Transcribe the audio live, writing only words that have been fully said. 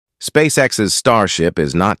SpaceX's Starship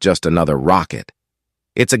is not just another rocket.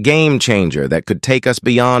 It's a game changer that could take us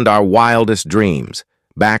beyond our wildest dreams,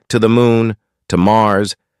 back to the moon, to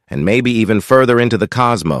Mars, and maybe even further into the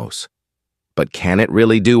cosmos. But can it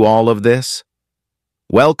really do all of this?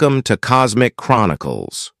 Welcome to Cosmic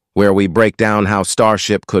Chronicles, where we break down how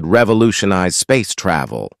Starship could revolutionize space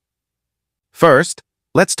travel. First,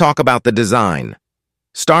 let's talk about the design.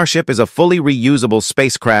 Starship is a fully reusable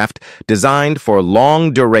spacecraft designed for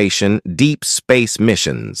long-duration, deep space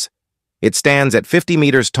missions. It stands at 50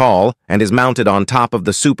 meters tall and is mounted on top of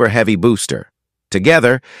the Super Heavy booster.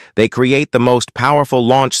 Together, they create the most powerful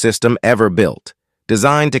launch system ever built,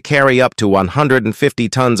 designed to carry up to 150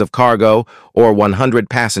 tons of cargo or 100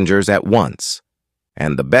 passengers at once.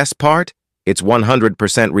 And the best part? It's 100%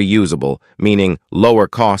 reusable, meaning lower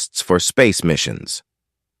costs for space missions.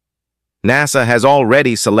 NASA has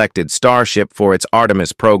already selected Starship for its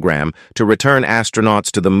Artemis program to return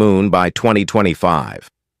astronauts to the moon by 2025.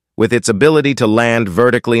 With its ability to land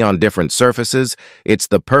vertically on different surfaces, it's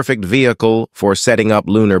the perfect vehicle for setting up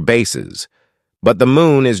lunar bases. But the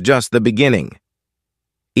moon is just the beginning.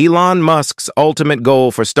 Elon Musk's ultimate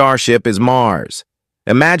goal for Starship is Mars.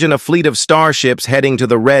 Imagine a fleet of starships heading to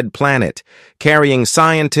the Red Planet, carrying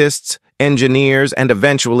scientists, engineers, and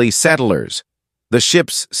eventually settlers. The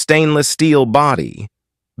ship's stainless steel body,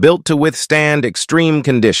 built to withstand extreme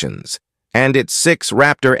conditions, and its 6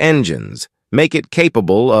 Raptor engines make it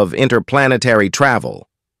capable of interplanetary travel.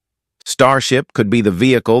 Starship could be the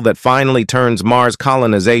vehicle that finally turns Mars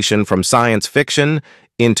colonization from science fiction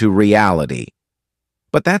into reality.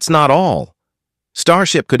 But that's not all.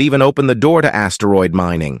 Starship could even open the door to asteroid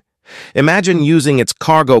mining. Imagine using its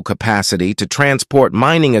cargo capacity to transport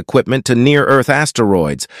mining equipment to near-Earth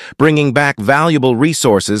asteroids, bringing back valuable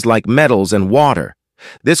resources like metals and water.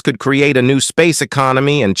 This could create a new space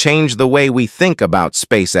economy and change the way we think about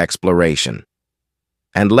space exploration.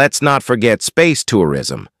 And let's not forget space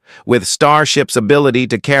tourism. With Starship's ability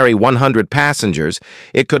to carry 100 passengers,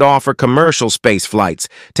 it could offer commercial space flights,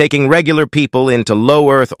 taking regular people into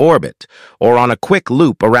low Earth orbit or on a quick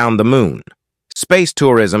loop around the moon. Space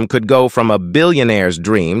tourism could go from a billionaire's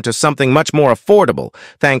dream to something much more affordable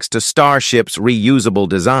thanks to Starship's reusable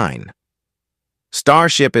design.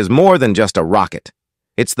 Starship is more than just a rocket.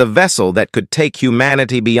 It's the vessel that could take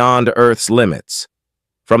humanity beyond Earth's limits.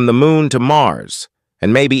 From the moon to Mars,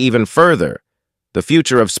 and maybe even further, the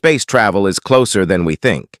future of space travel is closer than we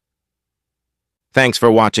think. Thanks for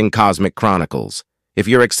watching Cosmic Chronicles. If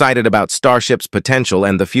you're excited about Starship's potential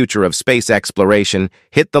and the future of space exploration,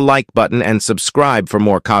 hit the like button and subscribe for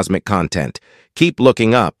more cosmic content. Keep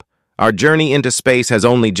looking up. Our journey into space has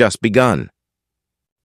only just begun.